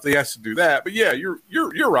that stuff. He has to do that. But yeah,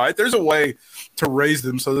 you're right. There's a way to raise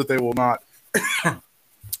them so that they will not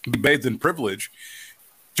be bathed in privilege.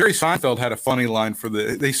 Jerry Seinfeld had a funny line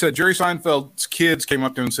they said Jerry Seinfeld's kids came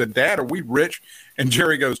up to him and said, "Dad, are we rich?" And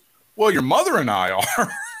Jerry goes, "Well, your mother and I are,"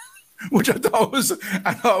 which I thought was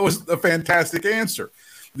a fantastic answer.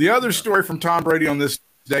 The other story from Tom Brady on this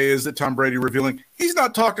day is that Tom Brady revealing he's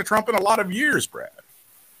not talked to Trump in a lot of years, Brad,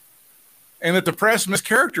 and that the press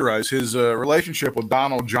mischaracterized his relationship with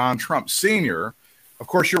Donald John Trump Sr. Of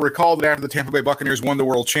course, you'll recall that after the Tampa Bay Buccaneers won the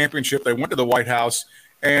World Championship, they went to the White House,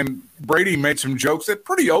 and Brady made some jokes that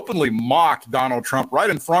pretty openly mocked Donald Trump right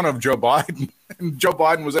in front of Joe Biden, and Joe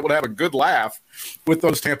Biden was able to have a good laugh with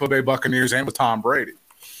those Tampa Bay Buccaneers and with Tom Brady.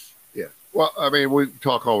 Yeah, well, I mean, we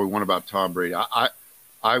talk all we want about Tom Brady.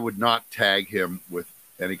 I would not tag him with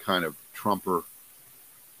any kind of Trumper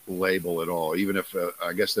label at all, even if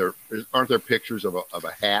I guess aren't there pictures of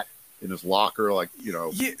a hat in his locker,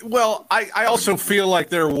 Yeah, well, I also feel like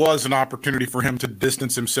there was an opportunity for him to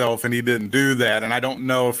distance himself, and he didn't do that. And I don't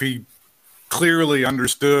know if he clearly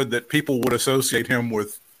understood that people would associate him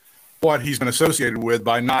with what he's been associated with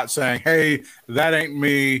by not saying, "Hey, that ain't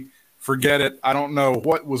me. Forget it." I don't know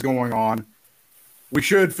what was going on. We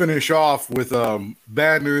should finish off with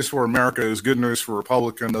bad news for America is good news for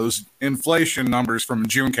Republican. Those inflation numbers from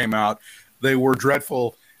June came out. They were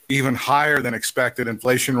dreadful, even higher than expected.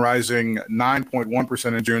 Inflation rising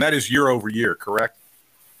 9.1% in June. That is year over year, correct?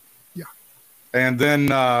 Yeah. And then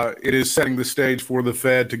it is setting the stage for the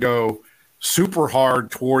Fed to go super hard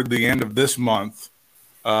toward the end of this month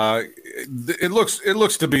It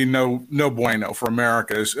looks to be no bueno for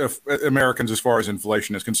Americans as far as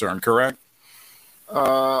inflation is concerned. Correct?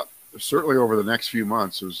 Certainly over the next few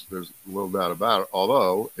months, there's a little doubt about it.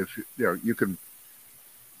 Although, if you can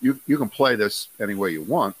play this any way you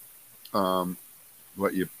want,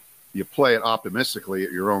 but you play it optimistically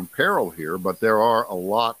at your own peril here. But there are a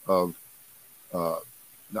lot of I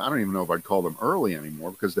don't even know if I'd call them early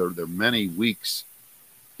anymore, because they're many weeks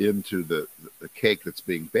into the cake that's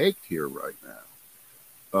being baked here right now,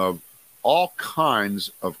 of all kinds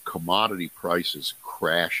of commodity prices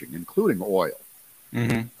crashing, including oil.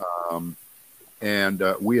 Mm-hmm. And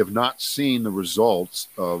we have not seen the results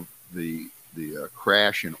of the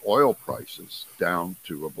crash in oil prices down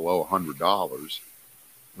to below $100.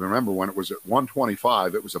 Remember, when it was at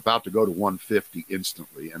 125, it was about to go to 150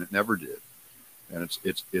 instantly, and it never did. And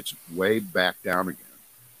it's way back down again,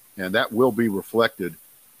 and that will be reflected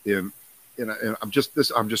in I'm just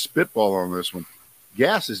spitballing on this one.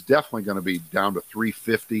 Gas is definitely going to be down to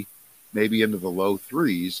 350, maybe into the low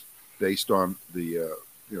threes, based on the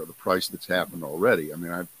the price that's happened already. I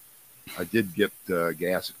mean, I did get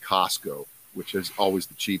gas at Costco, which is always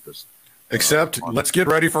the cheapest. Except, let's get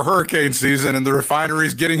ready for hurricane season, and the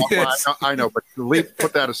refinery's getting hit. I know, but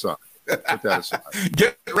put that aside. Put that aside.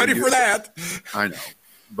 Get ready for that. I know,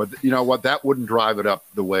 but you know what? That wouldn't drive it up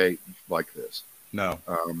the way like this. No.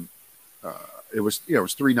 It was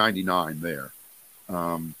 $3.99 there,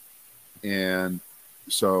 and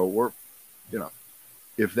so we're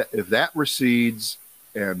if that recedes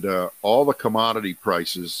and all the commodity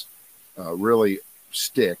prices really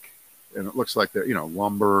stick, and it looks like that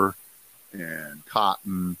lumber and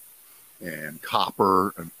cotton and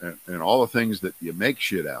copper and all the things that you make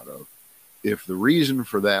shit out of, if the reason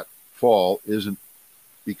for that fall isn't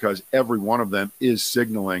because every one of them is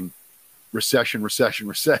signaling recession,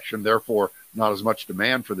 therefore not as much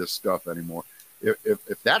demand for this stuff anymore.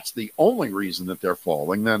 If that's the only reason that they're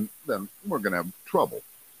falling, then we're going to have trouble.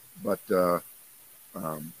 But so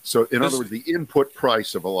in other words, the input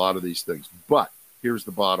price of a lot of these things. But here's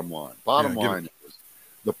the bottom line. Bottom line is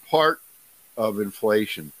the part of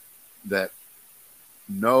inflation that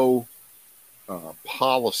no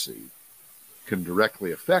policy can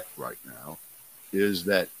directly affect right now is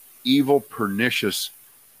that evil, pernicious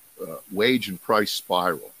wage and price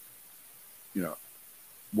spiral.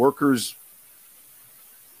 Workers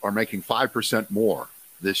are making 5% more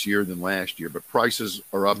this year than last year, but prices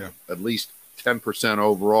are up at least 10%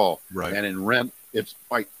 overall. Right. And in rent, it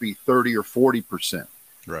might be 30 or 40%.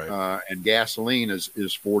 Right. And gasoline is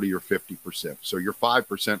 40 or 50%. So your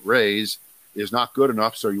 5% raise is not good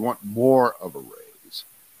enough. So you want more of a raise.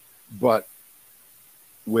 But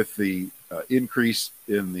with the increase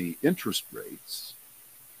in the interest rates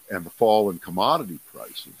and the fall in commodity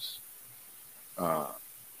prices,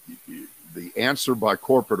 the answer by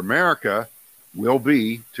corporate America will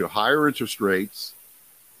be to higher interest rates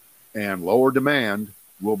and lower demand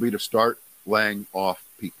will be to start laying off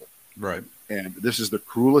people. Right. And this is the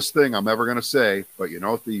cruelest thing I'm ever going to say, but you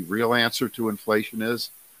know what the real answer to inflation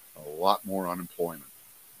is? A lot more unemployment.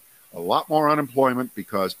 A lot more unemployment,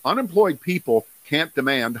 because unemployed people can't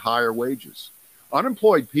demand higher wages.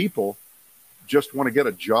 Unemployed people just want to get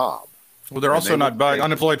a job. Well, they're also not buying.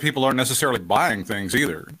 Unemployed people aren't necessarily buying things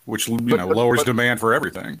either, which lowers demand for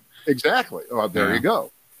everything. Exactly. There you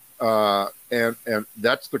go. And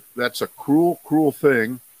that's a cruel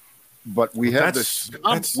thing. But we have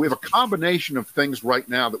we have a combination of things right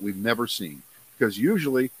now that we've never seen. Because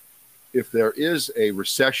usually, if there is a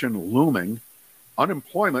recession looming,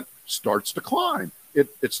 unemployment starts to climb.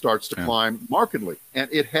 It starts to climb markedly, and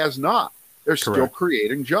it has not. They're still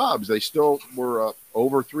creating jobs. They still were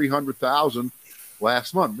over 300,000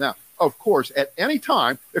 last month. Now, of course, at any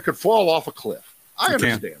time, it could fall off a cliff. I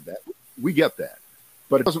understand that. We get that.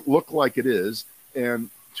 But it doesn't look like it is. And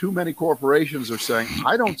too many corporations are saying,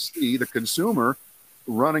 I don't see the consumer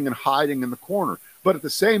running and hiding in the corner. But at the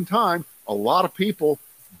same time, a lot of people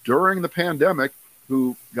during the pandemic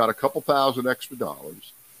who got a couple thousand extra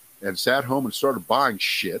dollars and sat home and started buying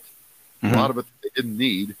shit, a lot of it they didn't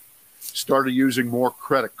need, started using more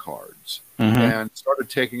credit cards and started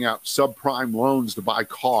taking out subprime loans to buy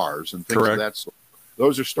cars and things of that sort.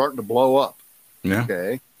 Those are starting to blow up. Yeah.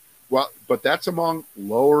 Okay. Well, but that's among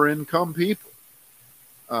lower income people.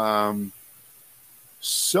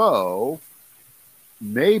 So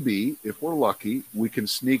maybe if we're lucky, we can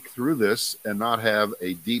sneak through this and not have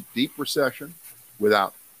a deep, deep recession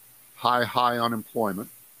without high unemployment.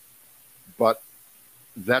 But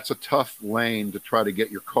that's a tough lane to try to get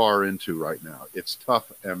your car into right now. It's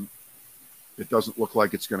tough, and it doesn't look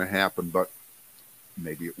like it's going to happen. But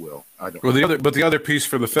maybe it will. I don't. Well, know. the other piece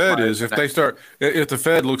for the Fed is if the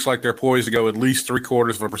Fed looks like they're poised to go at least 3/4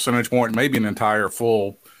 of a percentage point, maybe an entire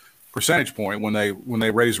full percentage point when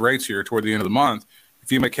they raise rates here toward the end of the month.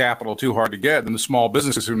 If you make capital too hard to get, then the small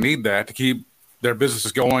businesses who need that to keep their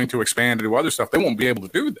businesses going, to expand, to do other stuff, they won't be able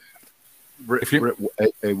to do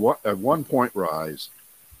that. A 1 point rise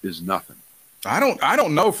is nothing. I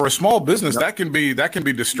don't know. For a small business, that can be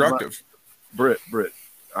destructive. Britt,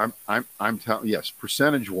 I'm telling, yes,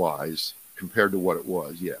 percentage wise compared to what it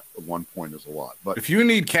was, yeah, 1 point is a lot. But if you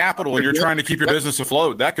need capital and you're trying to keep your business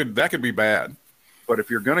afloat, that could be bad. But if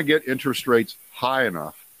you're going to get interest rates high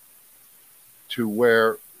enough to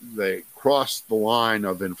where they cross the line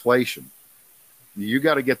of inflation, you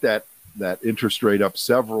got to get that interest rate up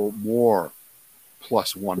several more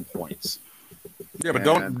 +1 points. Yeah, but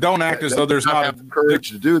don't act as though there's not the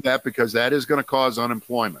courage to do that, because that is going to cause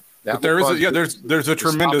unemployment. But there's a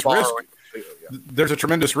tremendous risk. There's a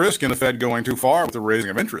tremendous risk in the Fed going too far with the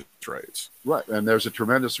raising of interest rates. Right, and there's a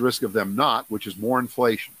tremendous risk of them not, which is more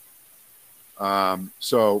inflation.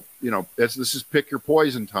 So this is pick your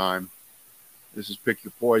poison time. This is pick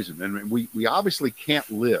your poison, and we obviously can't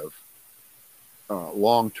live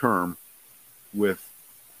long term with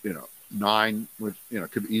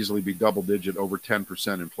could easily be double digit over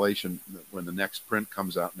 10% inflation when the next print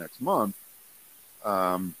comes out next month.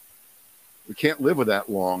 We can't live with that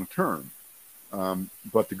long term.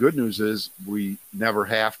 But the good news is we never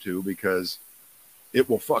have to, because it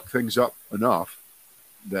will fuck things up enough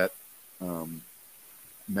that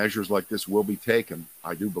measures like this will be taken,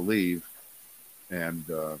 I do believe, and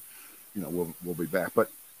we'll be back.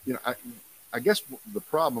 But I guess the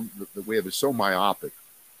problem that we have is so myopic.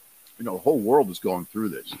 The whole world is going through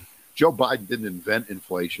this. Joe Biden didn't invent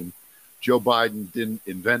inflation. Joe Biden didn't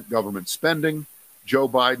invent government spending. Joe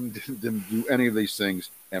Biden didn't do any of these things.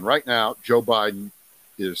 And right now, Joe Biden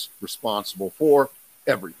is responsible for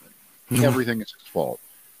everything. Everything is his fault.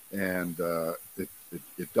 And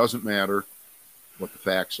it doesn't matter what the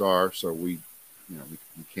facts are. So we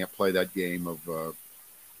can't play that game of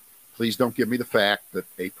please don't give me the fact that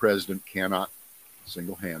a president cannot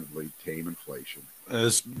single-handedly tame inflation.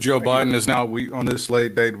 As Joe Biden is now, on this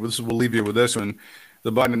late date, we'll leave you with this one.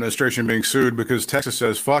 The Biden administration being sued because Texas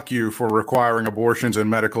says, fuck you for requiring abortions in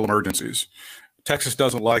medical emergencies. Texas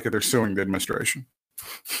doesn't like it. They're suing the administration.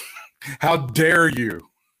 How dare you?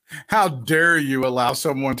 How dare you allow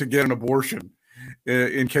someone to get an abortion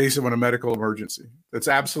in case of a medical emergency? That's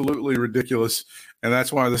absolutely ridiculous. And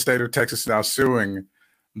that's why the state of Texas is now suing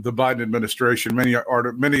the Biden administration. Many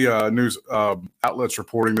news outlets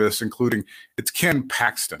reporting this, including it's Ken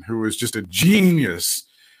Paxton, who is just a genius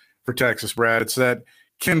for Texas, Brad. It's that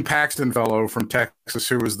Ken Paxton fellow from Texas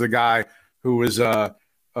who is the guy who is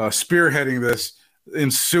spearheading this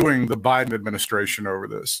in suing the Biden administration over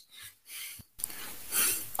this.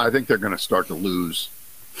 I think they're going to start to lose.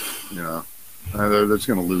 They're going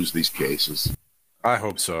to lose these cases. I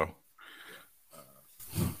hope so.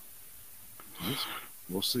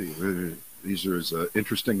 We'll see. These are as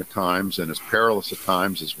interesting at times and as perilous at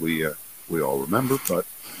times as we all remember. But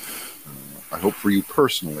I hope for you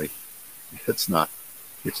personally, it's not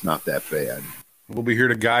that bad. We'll be here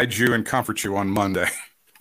to guide you and comfort you on Monday.